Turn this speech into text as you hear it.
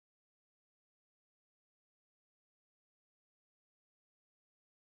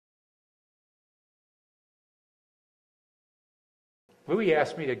Louis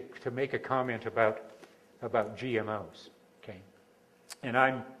asked me to make a comment about GMOs, okay? And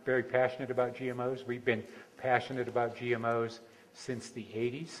I'm very passionate about GMOs. We've been passionate about GMOs since the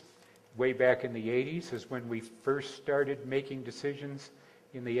 80s. Way back in the 80s is when we first started making decisions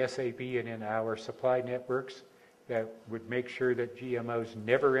in the SAB and in our supply networks that would make sure that GMOs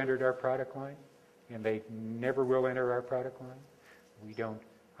never entered our product line, and they never will enter our product line. We don't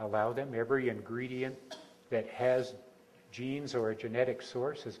allow them. Every ingredient that has genes or a genetic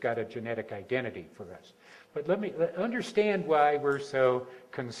source has got a genetic identity for us. But understand why we're so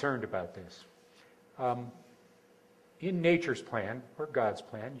concerned about this. In nature's plan, or God's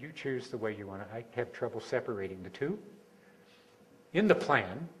plan, you choose the way you want to. I have trouble separating the two. In the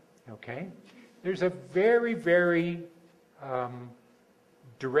plan, okay, there's a very, very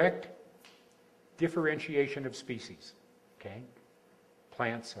direct differentiation of species, okay?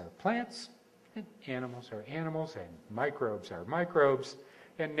 Plants are plants, and animals are animals, and microbes are microbes,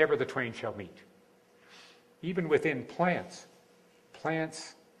 and never the twain shall meet. Even within plants,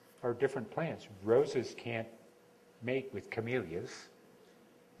 plants are different plants. Roses can't mate with camellias,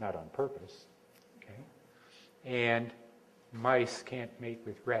 not on purpose, okay? And mice can't mate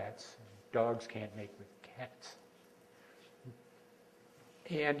with rats, and dogs can't mate with cats.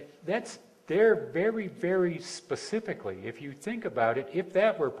 And that's there very, very specifically. If you think about it, if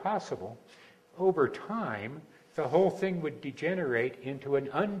that were possible, over time, the whole thing would degenerate into an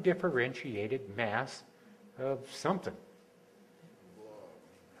undifferentiated mass of something.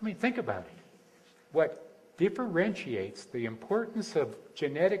 I mean, think about it. What differentiates, the importance of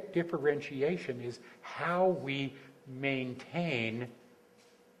genetic differentiation is how we maintain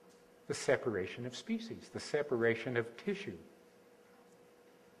the separation of species, the separation of tissue.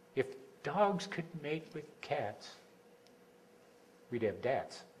 If dogs could mate with cats, we'd have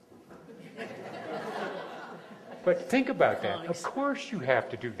dats. But think about that. Of course you have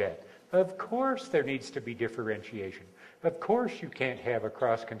to do that. Of course there needs to be differentiation. Of course you can't have a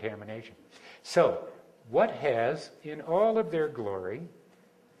cross-contamination. So, what has, in all of their glory,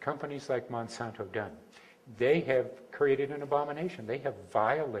 companies like Monsanto done? They have created an abomination. They have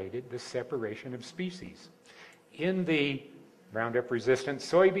violated the separation of species. In the Roundup-resistant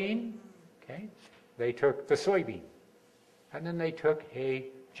soybean, okay, they took the soybean, and then they took a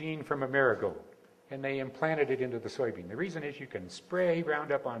gene from a marigold, and they implanted it into the soybean. The reason is you can spray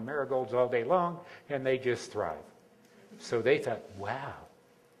Roundup on marigolds all day long, and they just thrive. So they thought, wow,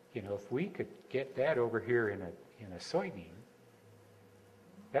 you know, if we could get that over here in a soybean,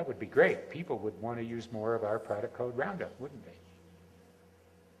 that would be great. People would want to use more of our product called Roundup, wouldn't they?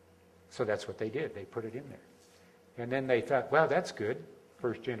 So that's what they did. They put it in there. And then they thought, well, that's good.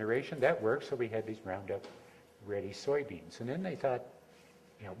 First generation, that works. So we had these Roundup-ready soybeans. And then they thought,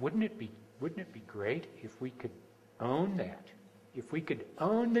 you know, wouldn't it be great if we could own that? If we could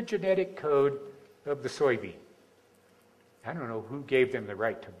own the genetic code of the soybean. I don't know who gave them the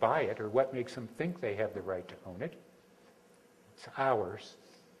right to buy it or what makes them think they have the right to own it. It's ours.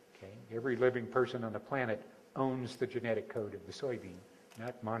 Okay? Every living person on the planet owns the genetic code of the soybean,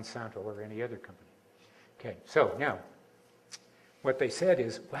 not Monsanto or any other company. Okay, so now, what they said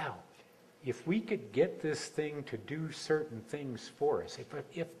is, wow, if we could get this thing to do certain things for us,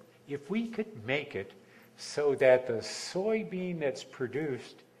 if we could make it so that the soybean that's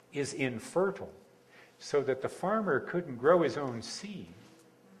produced is infertile, so that the farmer couldn't grow his own seed,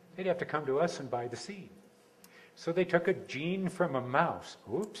 they'd have to come to us and buy the seed. So they took a gene from a mouse,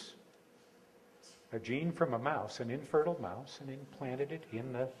 a gene from a mouse, an infertile mouse, and implanted it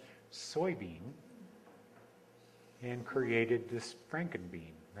in the soybean and created this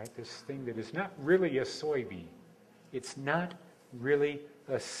Frankenbean, right? This thing that is not really a soybean. It's not really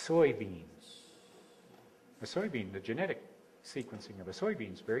a soybean. A soybean, the genetic sequencing of a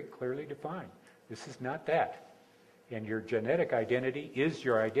soybean is very clearly defined. This is not that. And your genetic identity is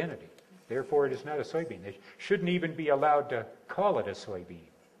your identity. Therefore, it is not a soybean. They shouldn't even be allowed to call it a soybean.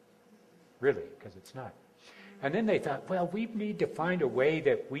 Really, because it's not. And then they thought, well, we need to find a way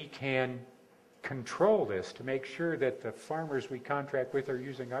that we can control this to make sure that the farmers we contract with are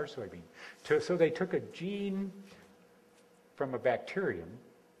using our soybean. So they took a gene from a bacterium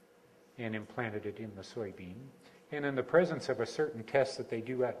and implanted it in the soybean. And in the presence of a certain test that they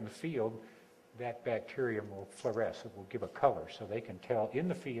do out in the field, that bacterium will fluoresce. It will give a color so they can tell in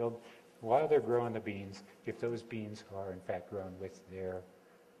the field while they're growing the beans if those beans are in fact grown with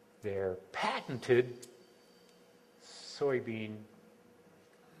their patented soybean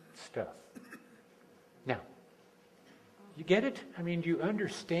stuff. Now, you get it? I mean, do you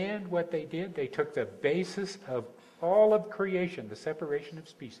understand what they did? They took the basis of all of creation, the separation of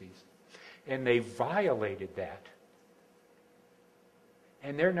species, and they violated that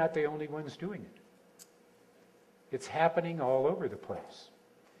And they're not the only ones doing it. It's happening all over the place.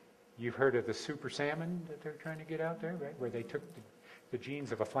 You've heard of the super salmon that they're trying to get out there, right? Where they took the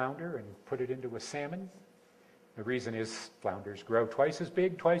genes of a flounder and put it into a salmon. The reason is flounders grow twice as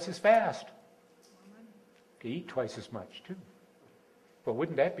big, twice as fast. They eat twice as much, too. But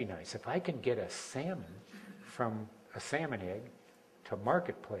wouldn't that be nice? If I can get a salmon from a salmon egg to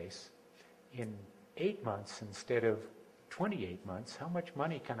marketplace in 8 months instead of 28 months, how much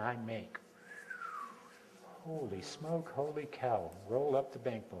money can I make? Holy smoke, holy cow, roll up the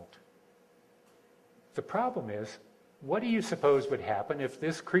bank vault. The problem is, what do you suppose would happen if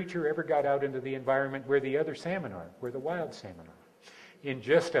this creature ever got out into the environment where the other salmon are, where the wild salmon are? In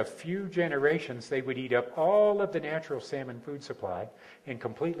just a few generations, they would eat up all of the natural salmon food supply and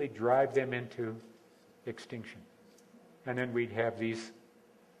completely drive them into extinction. And then we'd have these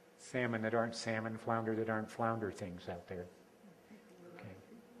salmon that aren't salmon, flounder that aren't flounder things out there. Okay.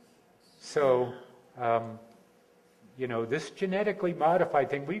 So, this genetically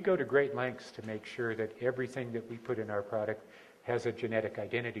modified thing, we go to great lengths to make sure that everything that we put in our product has a genetic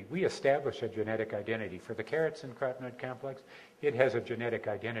identity. We establish a genetic identity. For the carrots and carotenoid complex, it has a genetic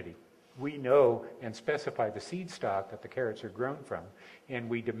identity. We know and specify the seed stock that the carrots are grown from, and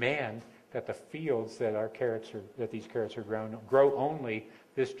we demand that the fields that these carrots are grow only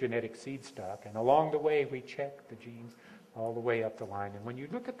this genetic seed stock. And along the way, we check the genes all the way up the line. And when you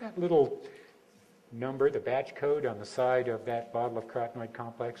look at that little number, the batch code on the side of that bottle of carotenoid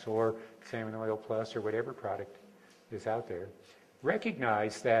complex or salmon oil plus or whatever product is out there,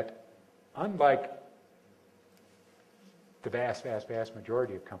 recognize that unlike the vast, vast, vast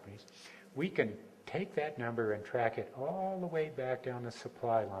majority of companies, we can take that number and track it all the way back down the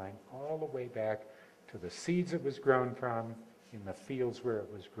supply line, all the way back to the seeds it was grown from in the fields where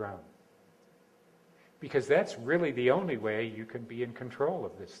it was grown. Because that's really the only way you can be in control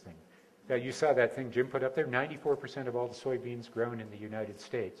of this thing. Now, you saw that thing Jim put up there, 94% of all the soybeans grown in the United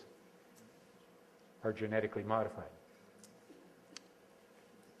States are genetically modified.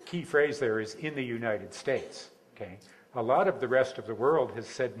 Key phrase there is in the United States. Okay, a lot of the rest of the world has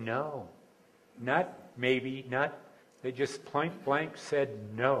said no, not maybe, not, they just point blank said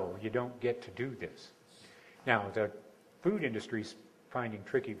no, you don't get to do this. Now, the food industry's finding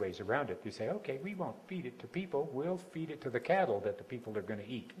tricky ways around it. They say, okay, we won't feed it to people, we'll feed it to the cattle that the people are going to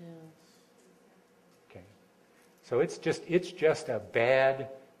eat. Yeah. Okay, so it's just a bad,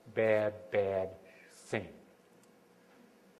 bad, bad